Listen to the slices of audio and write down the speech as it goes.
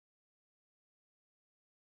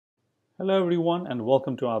Hello everyone and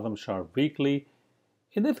welcome to Azam Sharp Weekly.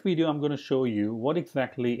 In this video I'm going to show you what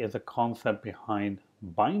exactly is the concept behind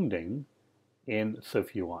binding in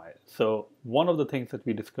SwiftUI. So one of the things that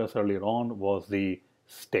we discussed earlier on was the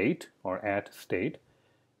state or at state.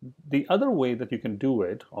 The other way that you can do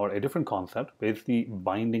it, or a different concept, is the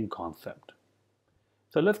binding concept.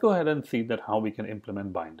 So let's go ahead and see that how we can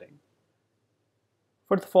implement binding.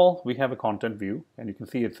 First of all, we have a content view and you can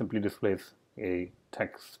see it simply displays a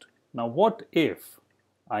text. Now what if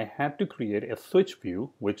I had to create a switch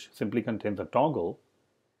view which simply contains a toggle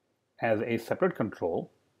as a separate control,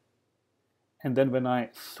 and then when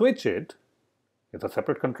I switch it, it's a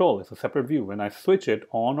separate control, it's a separate view. When I switch it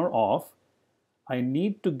on or off, I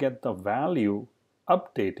need to get the value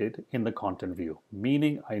updated in the content view,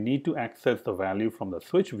 meaning I need to access the value from the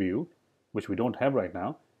switch view, which we don't have right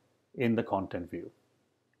now, in the content view.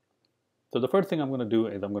 So the first thing I'm going to do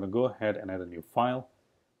is I'm going to go ahead and add a new file,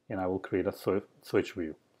 and I will create a switch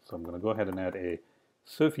view. So I'm going to go ahead and add a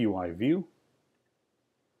SwiftUI view,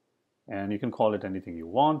 and you can call it anything you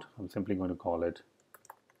want. I'm simply going to call it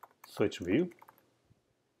switch view.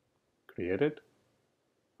 Create it.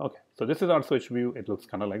 Okay, so this is our switch view. It looks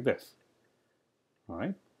kind of like this. All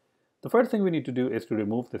right. The first thing we need to do is to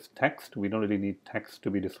remove this text. We don't really need text to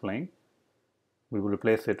be displaying. We will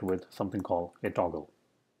replace it with something called a toggle.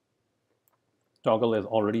 Toggle is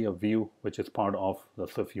already a view which is part of the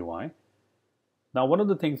SwiftUI. Now one of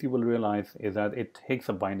the things you will realize is that it takes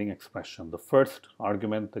a binding expression. The first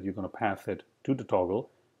argument that you're going to pass it to the toggle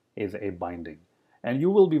is a binding. And you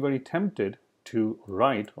will be very tempted to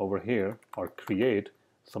write over here or create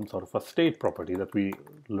some sort of a state property that we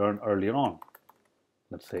learned earlier on.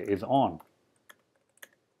 Let's say is on.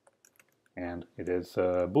 And it is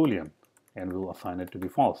Boolean, and we'll assign it to be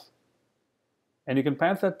false. And you can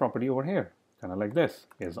pass that property over here, kind of like this,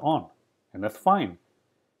 is on, and that's fine.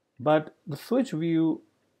 But the switch view,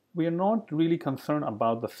 we are not really concerned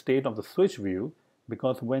about the state of the switch view,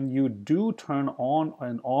 because when you do turn on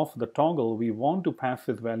and off the toggle, we want to pass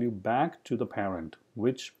this value back to the parent.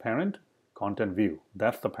 Which parent? Content view.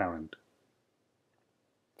 That's the parent.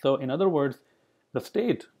 So in other words, the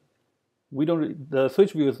state, the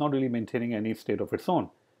switch view is not really maintaining any state of its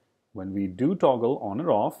own. When we do toggle on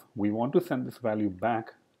or off, we want to send this value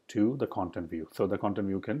back to the content view so the content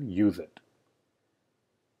view can use it.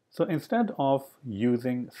 So instead of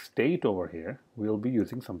using state over here, we'll be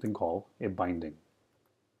using something called a binding.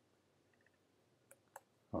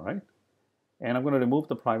 All right. And I'm going to remove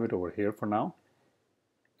the private over here for now.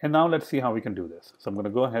 And now let's see how we can do this. So I'm going to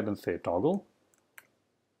go ahead and say toggle.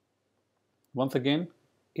 Once again,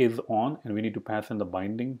 is on, and we need to pass in the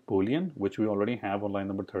binding Boolean, which we already have on line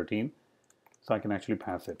number 13. So I can actually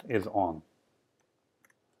pass it, is on.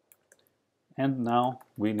 And now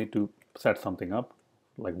we need to set something up,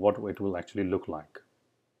 like what it will actually look like.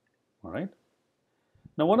 All right.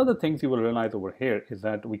 Now, one of the things you will realize over here is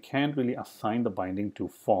that we can't really assign the binding to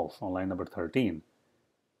false on line number 13.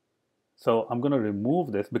 So I'm going to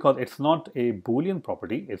remove this because it's not a Boolean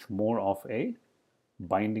property. It's more of a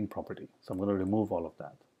binding property. So I'm going to remove all of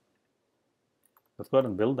that. Let's go ahead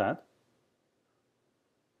and build that.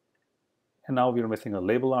 And now we're missing a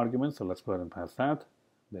label argument. So let's go ahead and pass that.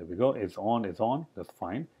 There we go, is on, that's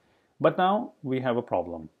fine. But now we have a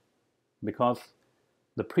problem because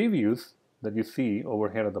the previews that you see over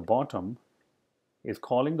here at the bottom is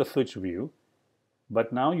calling the switch view,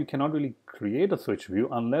 but now you cannot really create a switch view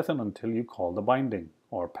unless and until you call the binding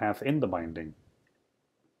or pass in the binding.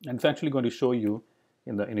 And it's actually going to show you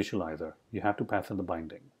in the initializer. You have to pass in the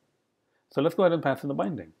binding. So let's go ahead and pass in the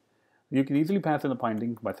binding. You can easily pass in the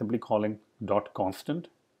binding by simply calling .constant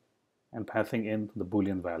and passing in the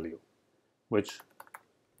Boolean value, which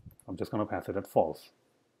I'm just going to pass it at false.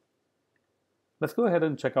 Let's go ahead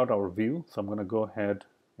and check out our view. So I'm going to go ahead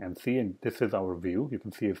and see, and this is our view. You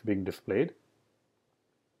can see it's being displayed.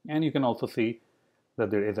 And you can also see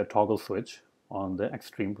that there is a toggle switch on the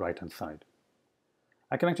extreme right-hand side.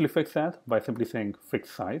 I can actually fix that by simply saying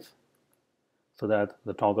fix size, so that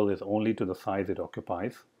the toggle is only to the size it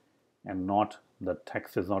occupies, and not the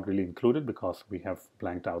text is not really included because we have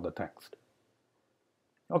blanked out the text.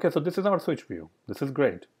 Okay, so this is our switch view. This is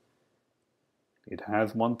great. It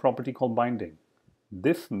has one property called binding.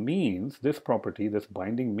 This means, this property, this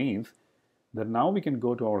binding means that now we can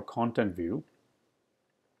go to our content view,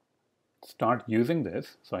 start using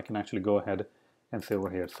this. So I can actually go ahead and say over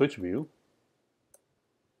here switch view.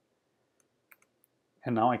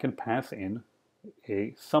 And now I can pass in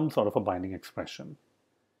some sort of a binding expression.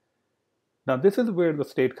 Now this is where the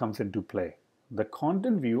state comes into play. The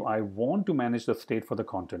content view, I want to manage the state for the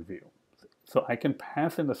content view. So I can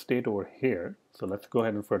pass in the state over here. So let's go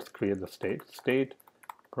ahead and first create the state. State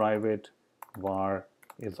private var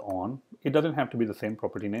is on. It doesn't have to be the same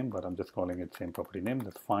property name, but I'm just calling it same property name.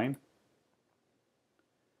 That's fine.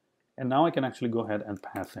 And now I can actually go ahead and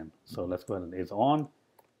pass in. So let's go ahead and is on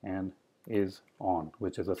and is on,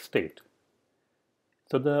 which is a state.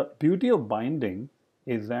 So the beauty of binding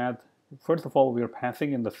is that, first of all, we are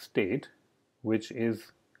passing in the state, which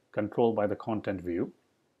is controlled by the content view.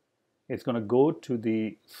 It's going to go to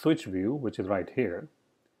the switch view, which is right here.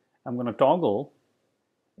 I'm going to toggle,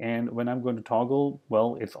 and when I'm going to toggle,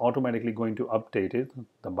 well, it's automatically going to update it,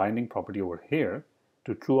 the binding property over here,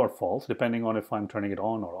 to true or false, depending on if I'm turning it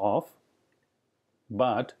on or off.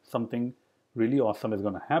 But something really awesome is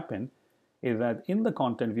going to happen is that in the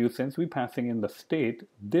content view, since we're passing in the state,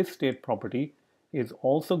 this state property is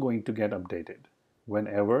also going to get updated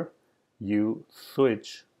whenever you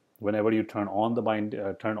switch, whenever you turn on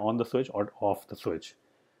the switch or off the switch.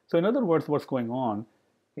 So in other words, what's going on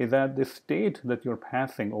is that the state that you're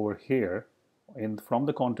passing over here from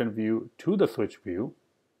the content view to the switch view,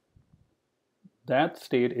 that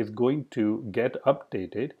state is going to get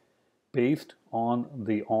updated based on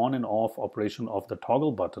the on and off operation of the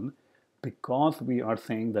toggle button, because we are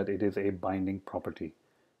saying that it is a binding property.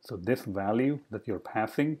 So this value that you're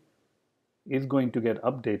passing is going to get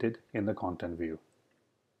updated in the content view.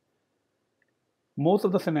 Most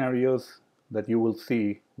of the scenarios that you will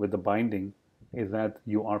see with the binding is that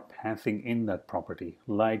you are passing in that property,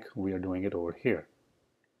 like we are doing it over here.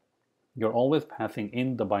 You're always passing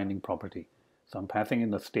in the binding property. So I'm passing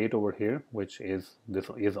in the state over here, which is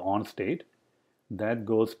this is on state. That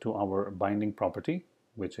goes to our binding property,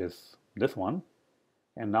 which is this one.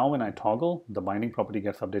 And now when I toggle, the binding property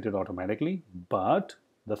gets updated automatically, but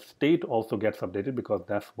the state also gets updated because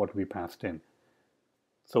that's what we passed in.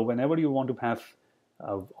 So whenever you want to pass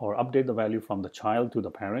or update the value from the child to the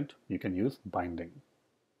parent, you can use binding.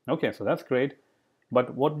 Okay, so that's great.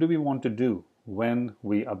 But what do we want to do when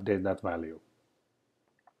we update that value?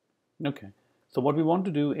 Okay, so what we want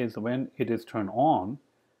to do is when it is turned on,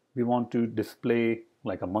 we want to display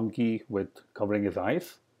like a monkey with covering his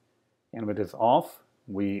eyes. And when it is off,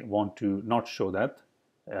 we want to not show that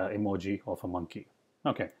emoji of a monkey.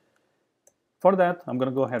 Okay, for that, I'm going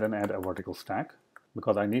to go ahead and add a vertical stack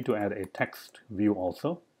because I need to add a text view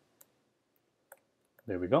also.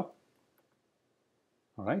 There we go.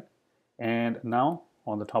 All right, and now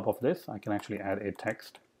on the top of this, I can actually add a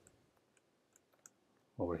text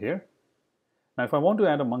over here. Now, if I want to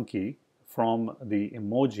add a monkey from the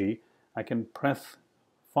emoji, I can press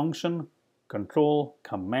function, control,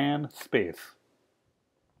 command, space.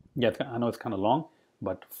 Yeah, I know it's kind of long,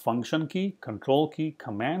 but function key, control key,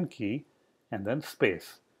 command key, and then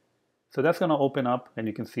space. So that's going to open up, and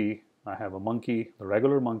you can see I have a monkey, the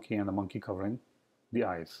regular monkey, and the monkey covering the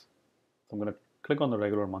eyes. So I'm going to click on the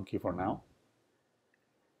regular monkey for now.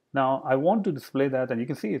 Now I want to display that, and you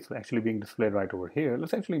can see it's actually being displayed right over here.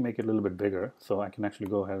 Let's actually make it a little bit bigger, so I can actually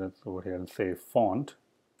go ahead and over here and say font.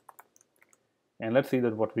 And let's see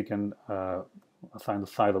that what we can assign the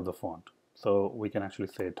size of the font. So we can actually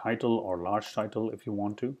say title or large title if you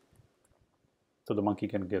want to. So the monkey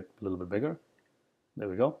can get a little bit bigger. There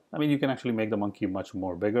we go. I mean, you can actually make the monkey much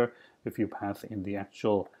more bigger if you pass in the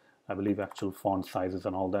actual, I believe, actual font sizes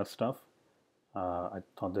and all that stuff. I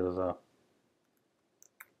thought there was a,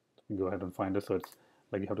 go ahead and find it. So it's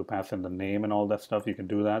like you have to pass in the name and all that stuff. You can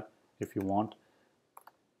do that if you want.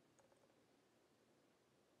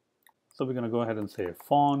 So we're going to go ahead and say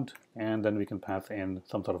font, and then we can pass in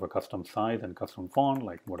some sort of a custom size and custom font,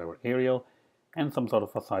 like whatever Arial, and some sort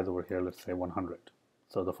of a size over here, let's say 100.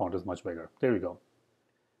 So the font is much bigger. There we go.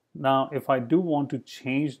 Now, if I do want to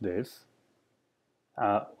change this,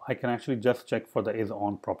 I can actually just check for the is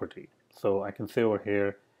on property. So I can say over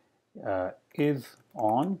here, is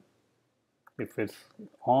on. If it's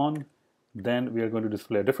on, then we are going to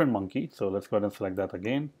display a different monkey. So let's go ahead and select that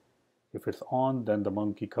again. If it's on, then the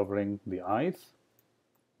monkey covering the eyes.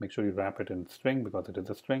 Make sure you wrap it in string because it is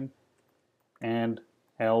a string. And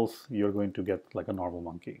else you're going to get like a normal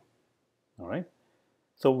monkey. All right.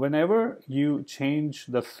 So whenever you change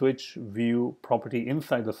the switch view property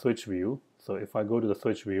inside the switch view, so if I go to the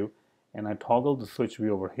switch view and I toggle the switch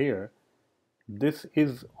view over here, this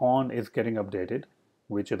is on is getting updated,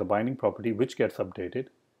 which is a binding property which gets updated.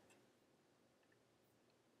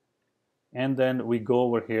 And then we go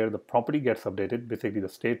over here, the property gets updated, basically the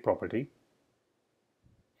state property.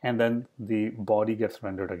 And then the body gets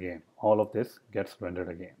rendered again. All of this gets rendered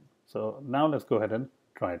again. So now let's go ahead and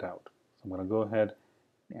try it out. So I'm going to go ahead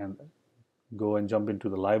and jump into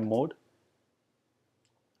the live mode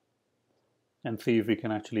and see if we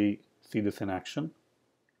can actually see this in action.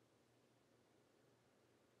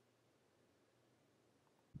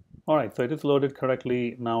 All right, so it is loaded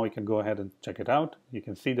correctly. Now we can go ahead and check it out. You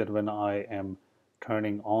can see that when I am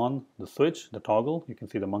turning on the switch, the toggle, you can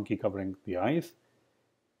see the monkey covering the eyes.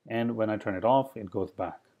 And when I turn it off, it goes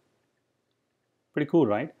back. Pretty cool,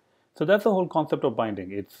 right? So that's the whole concept of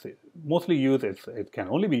binding. It's mostly used, it can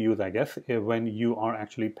only be used, I guess, when you are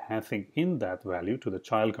actually passing in that value to the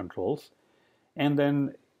child controls. And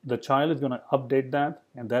then the child is going to update that,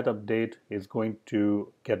 and that update is going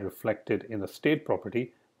to get reflected in the state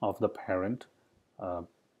property of the parent,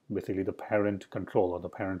 basically the parent control or the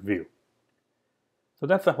parent view. So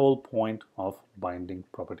that's the whole point of binding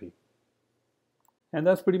property. And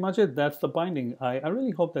that's pretty much it. That's the binding. I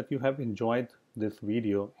really hope that you have enjoyed this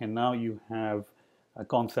video, and now you have a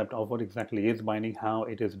concept of what exactly is binding, how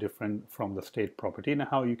it is different from the state property, and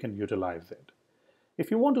how you can utilize it. If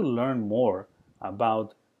you want to learn more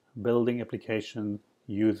about building application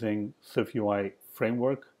using SwiftUI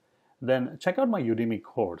framework, then check out my Udemy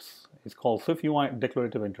course. It's called SwiftUI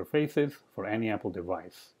Declarative Interfaces for any Apple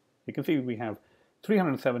device. You can see we have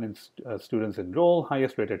 307 students enrolled,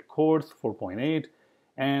 highest rated course, 4.8,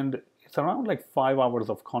 and it's around like 5 hours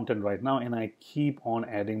of content right now, and I keep on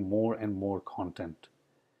adding more and more content.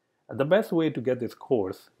 The best way to get this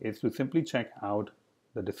course is to simply check out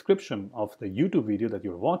the description of the YouTube video that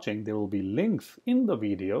you're watching. There will be links in the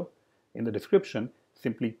video, in the description.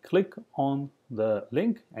 Simply click on the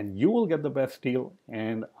link and you will get the best deal,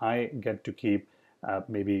 and I get to keep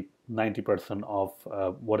maybe 90%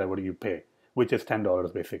 of whatever you pay, which is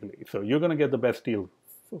 $10 basically. So you're going to get the best deal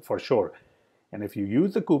for sure. And if you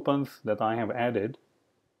use the coupons that I have added,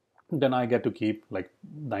 then I get to keep like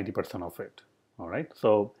 90% of it. All right.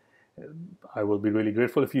 So I will be really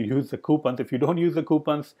grateful if you use the coupons. If you don't use the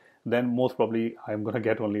coupons, then most probably I'm going to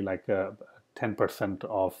get only like 10%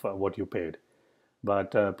 of what you paid.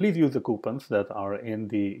 But please use the coupons that are in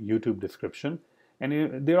the YouTube description.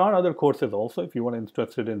 And there are other courses also if you are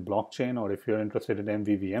interested in blockchain, or if you're interested in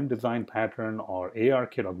MVVM design pattern, or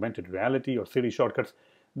ARKit, augmented reality, or Siri shortcuts.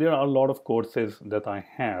 There are a lot of courses that I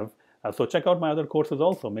have. So check out my other courses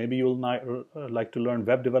also. Maybe you'll like to learn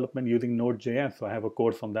web development using Node.js. So I have a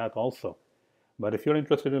course on that also. But if you're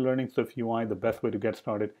interested in learning SwiftUI, the best way to get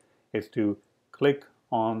started is to click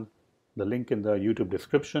on the link in the YouTube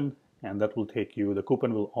description, and that will take you, the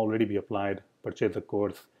coupon will already be applied, purchase the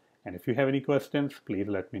course. And if you have any questions, please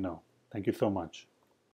let me know. Thank you so much.